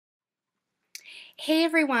Hey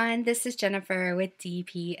everyone, this is Jennifer with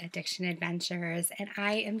DP Addiction Adventures, and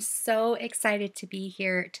I am so excited to be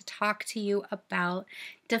here to talk to you about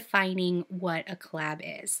defining what a collab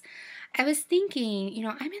is. I was thinking,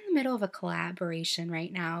 I'm in the middle of a collaboration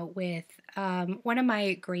right now with one of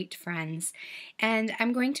my great friends, and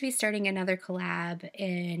I'm going to be starting another collab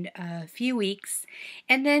in a few weeks,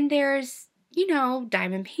 and then there's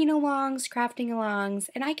diamond paint alongs, crafting alongs,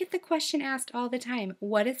 and I get the question asked all the time,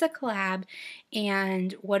 what is a collab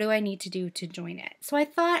and what do I need to do to join it? So I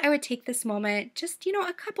thought I would take this moment, just,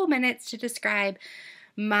 a couple minutes to describe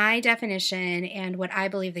my definition and what I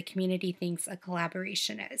believe the community thinks a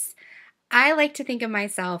collaboration is. I like to think of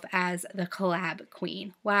myself as the collab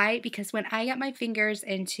queen. Why? Because when I got my fingers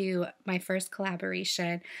into my first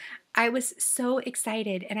collaboration, I was so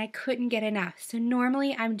excited and I couldn't get enough. So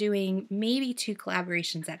normally I'm doing maybe 2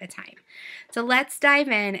 collaborations at a time. So let's dive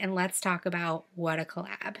in and let's talk about what a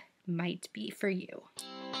collab might be for you.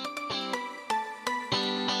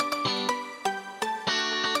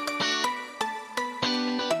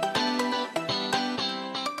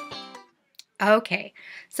 Okay,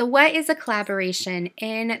 so what is a collaboration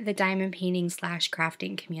in the diamond painting /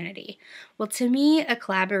 crafting community? Well, to me, a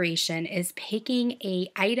collaboration is picking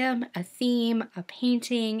a item, a theme, a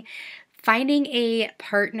painting, finding a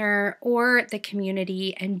partner or the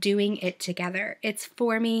community and doing it together. It's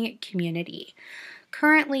forming community.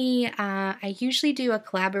 Currently, I usually do a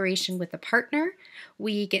collaboration with a partner.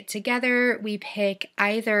 We get together, we pick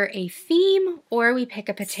either a theme or we pick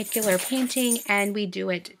a particular painting and we do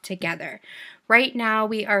it together. Right now,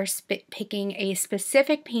 we are picking a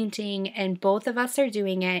specific painting and both of us are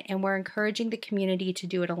doing it and we're encouraging the community to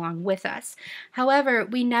do it along with us. However,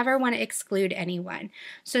 we never want to exclude anyone.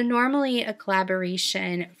 So normally a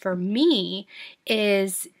collaboration for me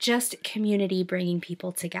is just community bringing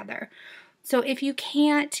people together. So if you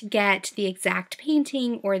can't get the exact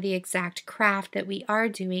painting or the exact craft that we are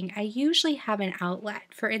doing, I usually have an outlet.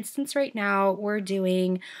 For instance, right now we're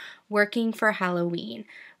doing Working for Halloween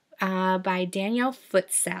by Danielle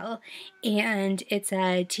Footsell, and it's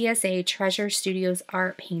a TSA Treasure Studios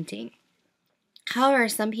art painting. However,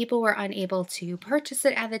 some people were unable to purchase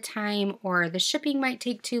it at the time, or the shipping might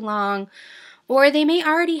take too long, or they may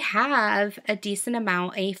already have a decent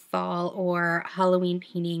amount of fall or Halloween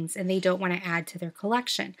paintings and they don't want to add to their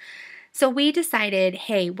collection. So we decided,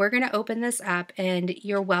 hey, we're going to open this up and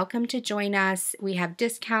you're welcome to join us. We have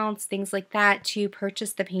discounts, things like that, to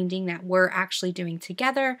purchase the painting that we're actually doing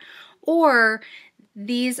together, or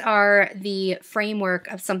these are the framework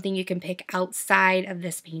of something you can pick outside of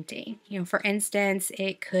this painting. For instance,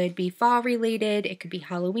 it could be fall related, it could be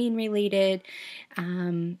Halloween related.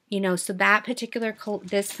 So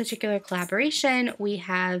this particular collaboration, we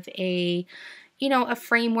have a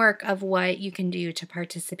framework of what you can do to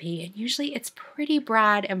participate. And usually it's pretty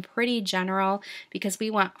broad and pretty general because we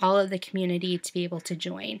want all of the community to be able to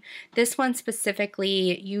join. This one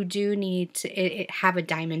specifically, you do need to have a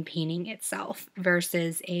diamond painting itself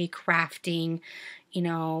versus a crafting,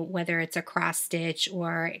 whether it's a cross stitch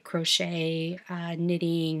or crochet,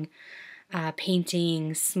 knitting,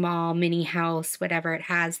 painting, small mini house, whatever it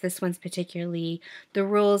has. This one's particularly, the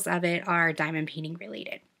rules of it are diamond painting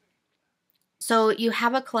related. So you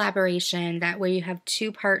have a collaboration that where you have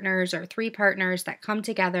 2 partners or 3 partners that come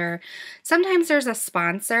together. Sometimes there's a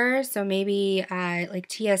sponsor, so maybe like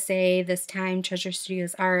TSA this time, Treasure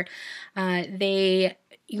Studios Art,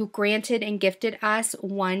 you granted and gifted us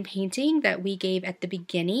one painting that we gave at the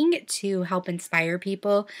beginning to help inspire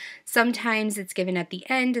people. Sometimes it's given at the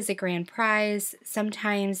end as a grand prize.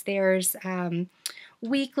 Sometimes there's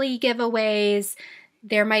weekly giveaways.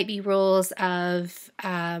 There might be rules of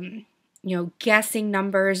guessing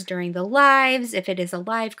numbers during the lives. If it is a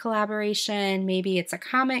live collaboration, maybe it's a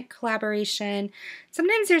comment collaboration.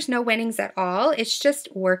 Sometimes there's no winnings at all. It's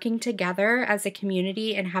just working together as a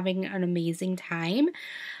community and having an amazing time.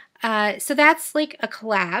 So that's like a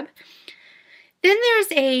collab. Then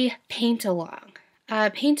there's a paint along.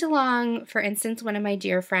 Paint along, for instance, one of my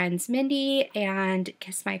dear friends, Mindy and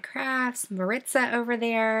Kiss My Crafts, Maritza over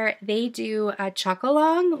there, they do a Chuck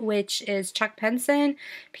along, which is Chuck Penson.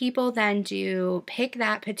 People then pick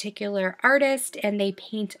that particular artist and they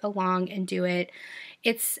paint along and do it.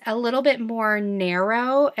 It's a little bit more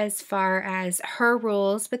narrow as far as her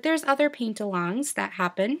rules, but there's other paint alongs that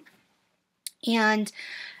happen. And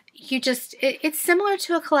it's similar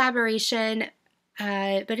to a collaboration.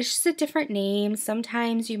 but it's just a different name.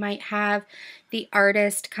 Sometimes you might have the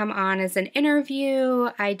artist come on as an interview.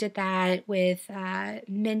 I did that with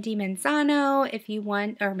Mindy Manzano. If you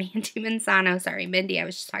want, or Mandy Manzano, sorry, Mindy, I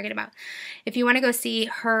was just talking about. If you want to go see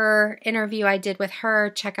her interview I did with her,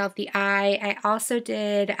 check out the eye. I also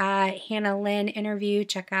did Hannah Lynn interview.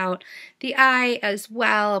 Check out the eye as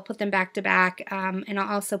well. I'll put them back to back, and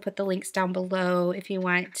I'll also put the links down below if you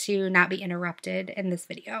want to not be interrupted in this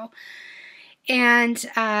video. And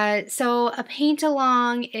so a paint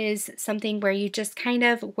along is something where you just kind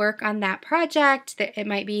of work on that project. It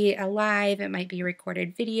might be a live, it might be a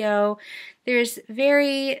recorded video. There's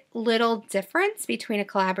very little difference between a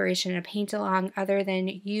collaboration and a paint along, other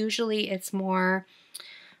than usually it's more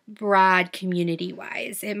broad community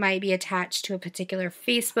wise. It might be attached to a particular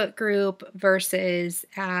Facebook group versus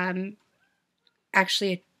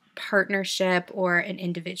actually a partnership or an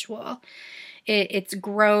individual. It's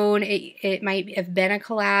grown, it might have been a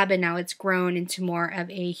collab, and now it's grown into more of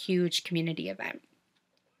a huge community event.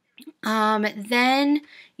 Then,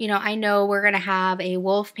 you know, I know we're going to have a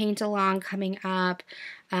wolf paint along coming up.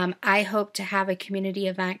 I hope to have a community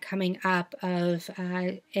event coming up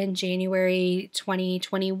in January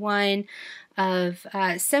 2021 of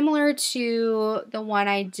similar to the one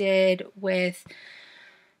I did with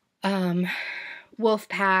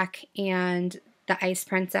Wolfpack and the Ice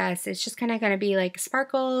Princess. It's just kind of going to be like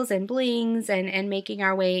sparkles and blings and making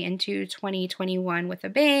our way into 2021 with a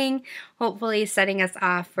bang, hopefully setting us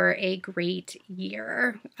off for a great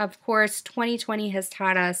year. Of course, 2020 has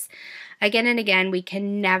taught us again and again we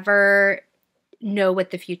can never know what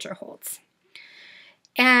the future holds.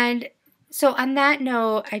 And so on that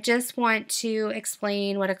note, I just want to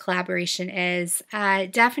explain what a collaboration is.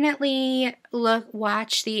 Definitely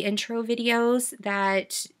watch the intro videos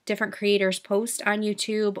that different creators post on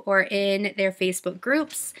YouTube or in their Facebook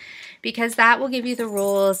groups, because that will give you the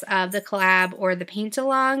rules of the collab or the paint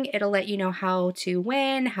along. It'll let you know how to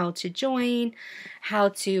win, how to join, how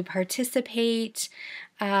to participate.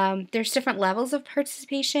 There's different levels of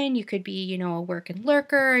participation. You could be, you know, a work and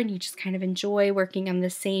lurker and you just kind of enjoy working on the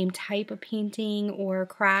same type of painting or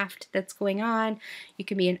craft that's going on. You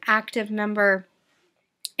can be an active member.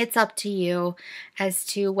 It's up to you as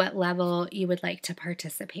to what level you would like to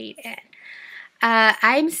participate in.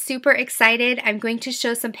 I'm super excited. I'm going to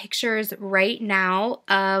show some pictures right now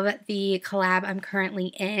of the collab I'm currently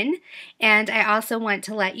in. And I also want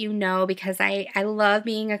to let you know, because I love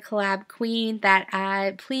being a collab queen,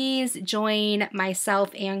 that please join myself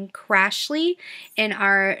and Crashly in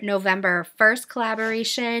our November 1st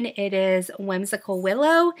collaboration. It is Whimsical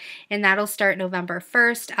Willow, and that'll start November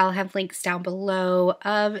 1st. I'll have links down below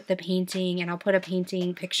of the painting, and I'll put a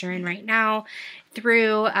painting picture in right now.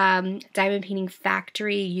 Through Diamond Painting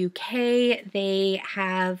Factory UK, they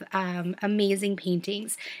have amazing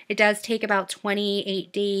paintings. It does take about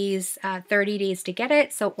 28 days, 30 days to get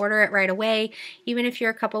it, so order it right away. Even if you're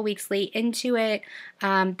a couple weeks late into it,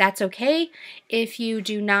 that's okay. If you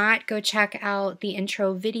do not, go check out the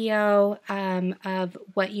intro video of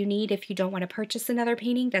what you need. If you don't want to purchase another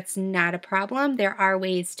painting, that's not a problem. There are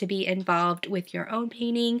ways to be involved with your own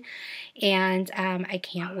painting, and I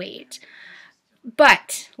can't wait.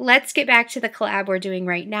 But let's get back to the collab we're doing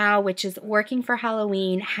right now, which is Working for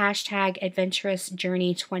Halloween,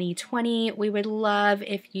 #AdventurousJourney2020. We would love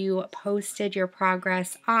if you posted your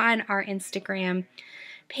progress on our Instagram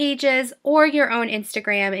pages or your own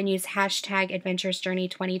Instagram and use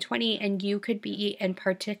 #AdventurousJourney2020, and you could be and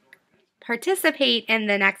participate in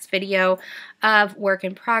the next video of Work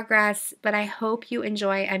in Progress. But I hope you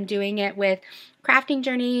enjoy. I'm doing it with Crafting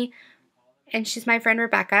Journey, and she's my friend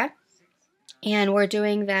Rebecca. And we're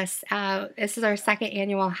doing this, this is our 2nd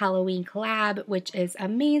annual Halloween collab, which is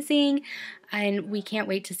amazing, and we can't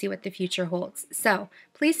wait to see what the future holds. So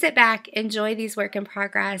please sit back, enjoy these work in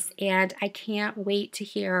progress, and I can't wait to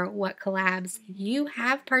hear what collabs you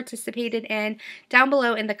have participated in down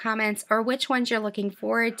below in the comments, or which ones you're looking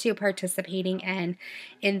forward to participating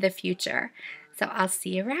in the future. So I'll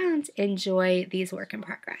see you around. Enjoy these work in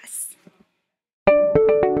progress.